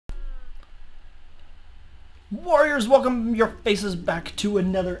Warriors, welcome your faces back to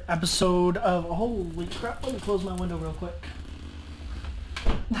another episode of... Holy crap, let me close my window real quick.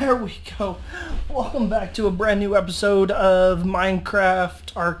 There we go. Welcome back to a brand new episode of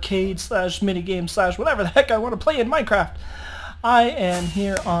Minecraft arcade slash minigame slash whatever the heck I want to play in Minecraft. I am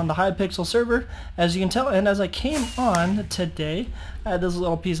here on the Hypixel server, as you can tell, and as I came on today, I had this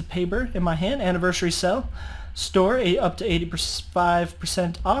little piece of paper in my hand, anniversary sale, store up to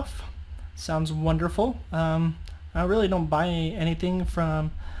 85% off. Sounds wonderful. I really don't buy anything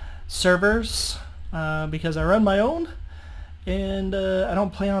from servers because I run my own, and I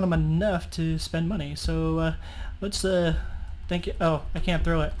don't play on them enough to spend money. So let's thank you. Oh, I can't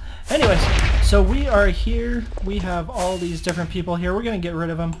throw it. Anyways, so we are here. We have all these different people here. We're gonna get rid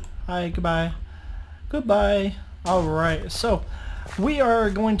of them. Hi, goodbye. Goodbye. All right. So we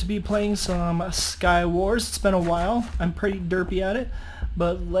are going to be playing some Sky Wars. It's been a while. I'm pretty derpy at it.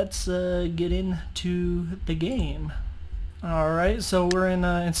 But let's get into the game. Alright, so we're in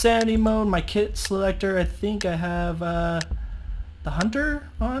insanity mode. My kit selector, I think I have the hunter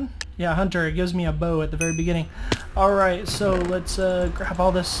on? Yeah, hunter. It gives me a bow at the very beginning. Alright, so let's grab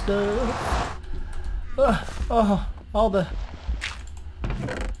all this stuff. All the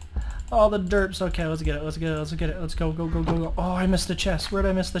derps. Okay, let's get it. Let's get it. Let's get it. Let's go, go, go, go, go. Oh, I missed the chest. Where did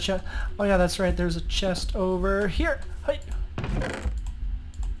I miss the chest? Oh yeah, that's right. There's a chest over here. Hey.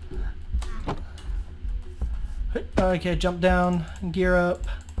 Okay, jump down, gear up.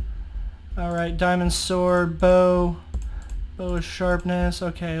 Alright, diamond sword, bow sharpness.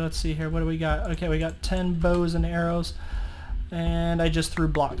 Okay, let's see here. What do we got? Okay, we got 10 bows and arrows. And I just threw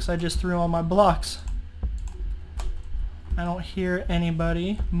blocks. I just threw all my blocks. I don't hear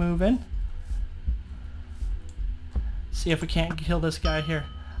anybody moving. See if we can't kill this guy here.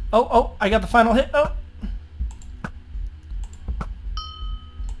 Oh, I got the final hit. Oh!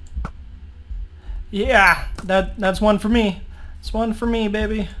 Yeah, that's one for me. It's one for me,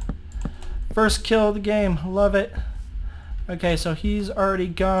 baby. First kill of the game. Love it. Okay, so he's already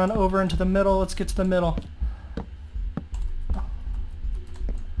gone over into the middle. Let's get to the middle.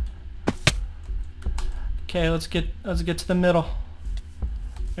 Okay, let's get to the middle.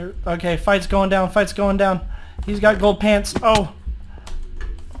 Okay, fight's going down. Fight's going down. He's got gold pants. Oh.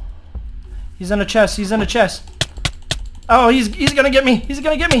 He's in a chest. He's in a chest. Oh, he's gonna get me. He's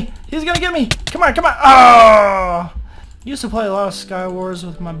gonna get me. He's gonna get me. Come on, come on. Oh! Used to play a lot of Sky Wars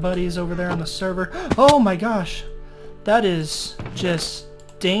with my buddies over there on the server. Oh my gosh. That is just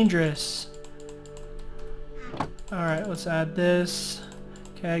dangerous. Alright, let's add this.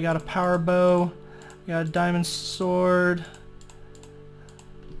 Okay, I got a power bow. Got a diamond sword.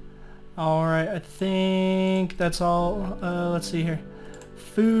 Alright, I think that's all. Let's see here.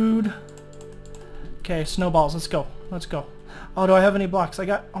 Food. Okay, snowballs. Let's go. Let's go. Oh, do I have any blocks? I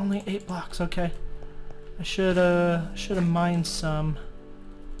got only 8 blocks. Okay. I should have mined some.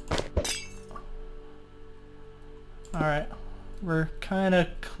 Alright. We're kind of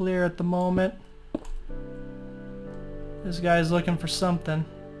clear at the moment. This guy's looking for something.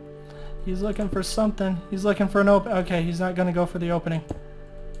 He's looking for something. He's looking for an open... Okay, he's not going to go for the opening.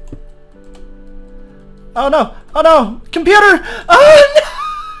 Oh no! Oh no! Computer! Oh no!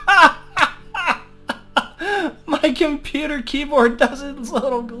 My computer keyboard does its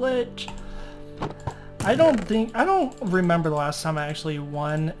little glitch. I don't remember the last time I actually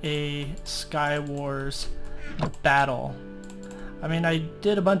won a Sky Wars battle. I mean, I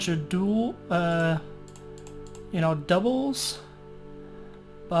did a bunch of doubles,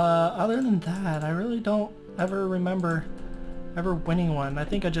 but other than that, I really don't ever remember ever winning one. I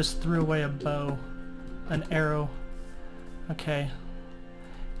think I just threw away a bow, an arrow. Okay,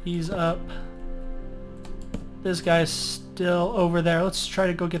 he's up. This guy's still over there. Let's try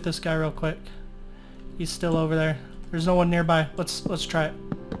to go get this guy real quick. He's still over there. There's no one nearby. Let's try it.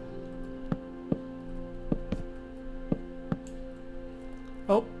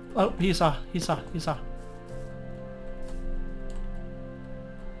 Oh, he saw.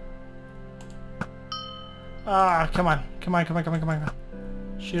 Ah, come on.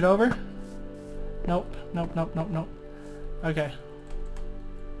 Shoot over? Nope. Okay.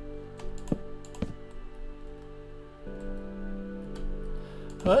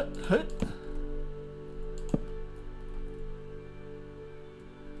 Hut.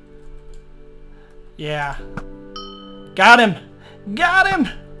 Yeah. Got him!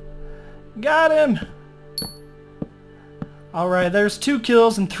 Alright, there's 2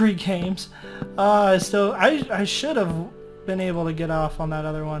 kills in 3 games. I should have been able to get off on that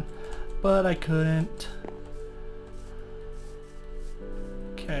other one, but I couldn't.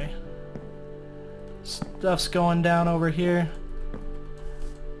 Okay. Stuff's going down over here.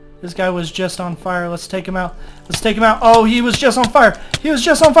 This guy was just on fire. Let's take him out. Let's take him out. Oh, he was just on fire. He was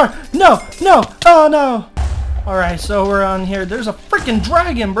just on fire. No, no. Oh, no. Alright, so we're on here. There's a freaking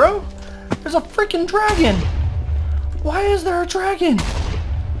dragon, bro. There's a freaking dragon. Why is there a dragon?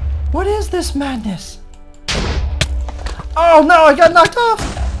 What is this madness? Oh, no. I got knocked off.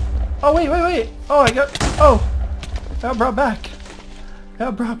 Oh, wait, wait, wait. Oh, I got brought back.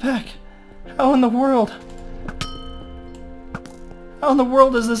 Got brought back. How in the world? How in the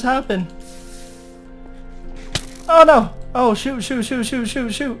world does this happen? Oh no! Oh shoot, shoot, shoot, shoot,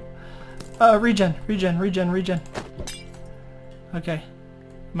 shoot, shoot! Regen. Okay.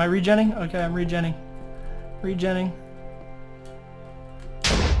 Am I regenning? Okay, I'm regenning. Regenning.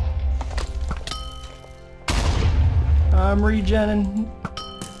 I'm regenning.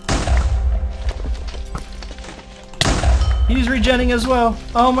 He's regenning as well.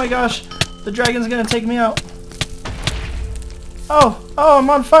 Oh my gosh. The dragon's gonna take me out. Oh, I'm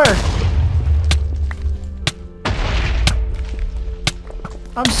on fire.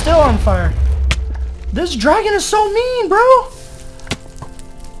 I'm still on fire. This dragon is so mean, bro.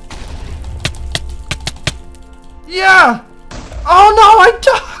 Yeah. Oh no, I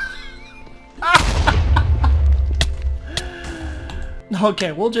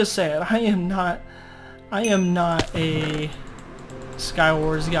Okay, we'll just say it. I am not a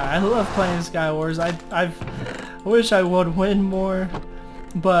Skywars guy. I love playing Skywars. I wish I would win more,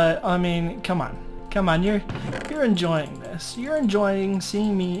 but I mean, come on, you're enjoying this. You're enjoying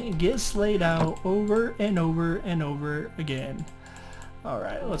seeing me get slayed out over and over and over again. All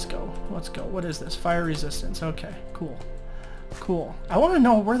right, let's go. What is this? Fire resistance. Okay, cool. I want to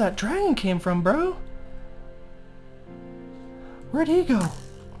know where that dragon came from, bro. Where'd he go?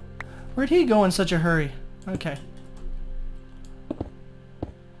 Where'd he go in such a hurry? Okay.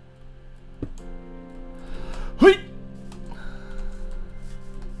 Hui!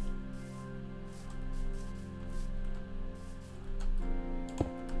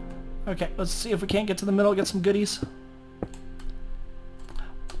 Okay, let's see if we can't get to the middle, get some goodies.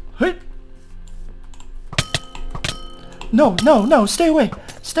 Hui! No, stay away!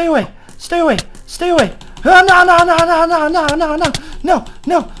 Stay away! No, stay away!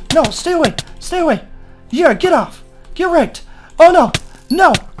 Yeah, get off! Get wrecked! Oh no!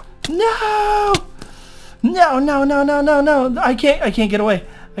 No! I can't get away.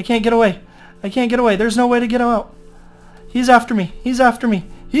 I can't get away. There's no way to get out. He's after me,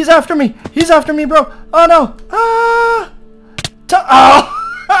 bro! Oh no! Oh!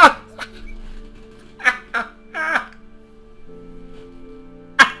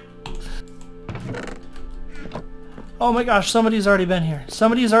 Oh my gosh, somebody's already been here.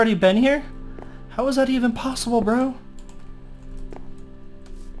 How is that even possible, bro?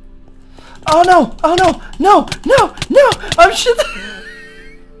 Oh no! I'm shit.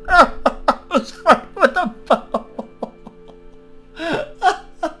 I was fighting with a bow.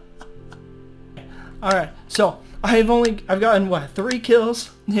 Alright, so I've gotten what, 3 kills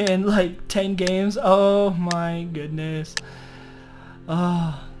in like 10 games. Oh my goodness.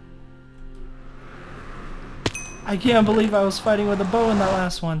 I can't believe I was fighting with a bow in that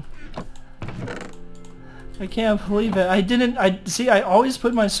last one. I can't believe it. I always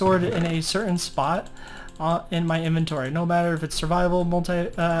put my sword in a certain spot in my inventory. No matter if it's survival,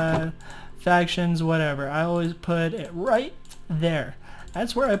 factions, whatever. I always put it right there.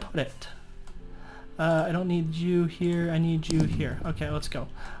 That's where I put it. I don't need you here. I need you here. Okay, let's go.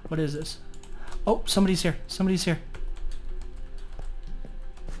 What is this? Oh, somebody's here.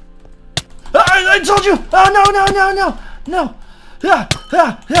 I told you! Oh, no!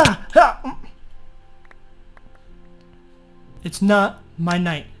 It's not my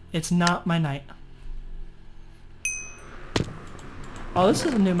night. Oh, this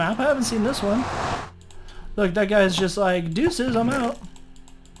is a new map. I haven't seen this one. Look, that guy's just like, deuces, I'm out.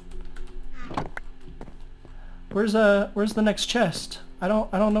 Where's the next chest? I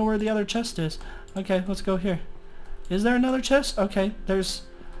don't know where the other chest is. Okay, let's go here. Is there another chest? Okay, there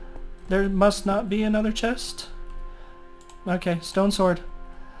must not be another chest. Okay, stone sword.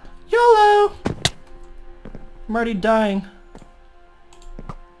 YOLO! I'm already dying.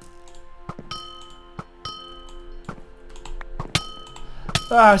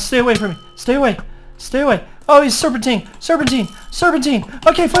 Stay away from me. Stay away. Oh, he's serpentine.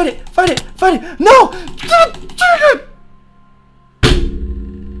 Okay, fight it. No!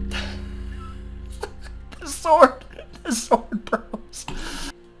 The sword bros.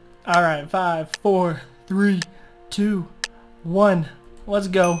 Alright, 5, 4, 3, 2, 1. Let's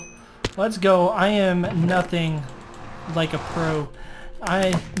go. I am nothing like a pro.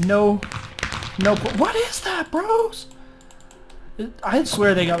 What is that, bros? I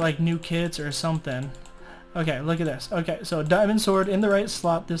swear they got like new kits or something. Okay, look at this. Okay, so diamond sword in the right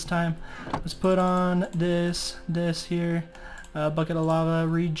slot this time. Let's put on this here. Bucket of lava,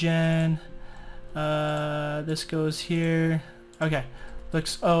 regen. This goes here. Okay,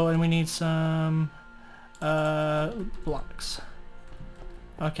 looks. Oh, and we need some blocks.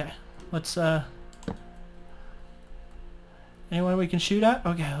 Okay, let's. Anyone we can shoot at?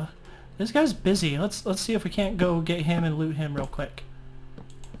 Okay, this guy's busy. Let's see if we can't go get him and loot him real quick.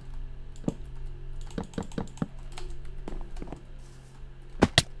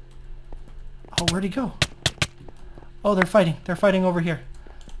 Oh, where'd he go? Oh, they're fighting. They're fighting over here.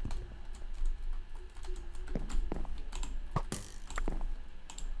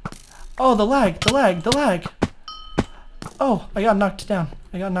 Oh, the lag, the lag, the lag. Oh, I got knocked down.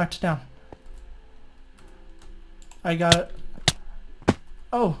 I got knocked down. I got it.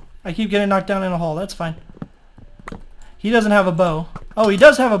 Oh, I keep getting knocked down in a hole. That's fine. He doesn't have a bow. Oh, he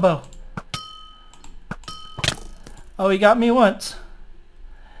does have a bow. Oh, he got me once.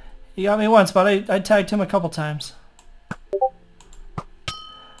 He got me once, but I tagged him a couple times.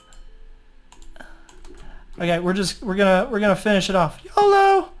 Okay, we're gonna finish it off.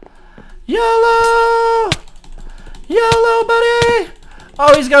 YOLO! YOLO! YOLO, buddy!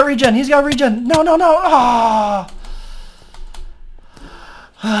 Oh, he's got regen. He's got regen. No, no, no. Ah.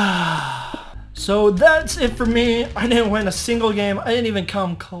 So that's it for me. I didn't win a single game. I didn't even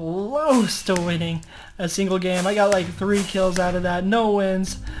come close to winning a single game. I got like 3 kills out of that. No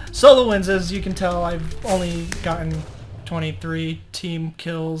wins. Solo wins, as you can tell, I've only gotten 23 team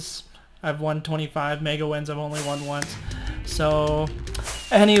kills. I've won 25. Mega wins, I've only won once. So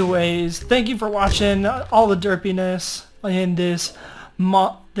anyways, thank you for watching all the derpiness in this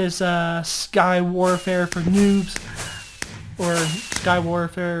Sky Warfare for noobs, or Sky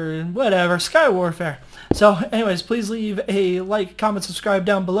Warfare, whatever, Sky Warfare. So anyways, please leave a like, comment, subscribe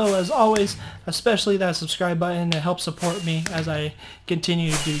down below as always, especially that subscribe button. It helps support me as I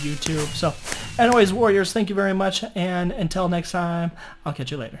continue to do YouTube. So anyways, Warriors, thank you very much, and until next time, I'll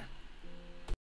catch you later.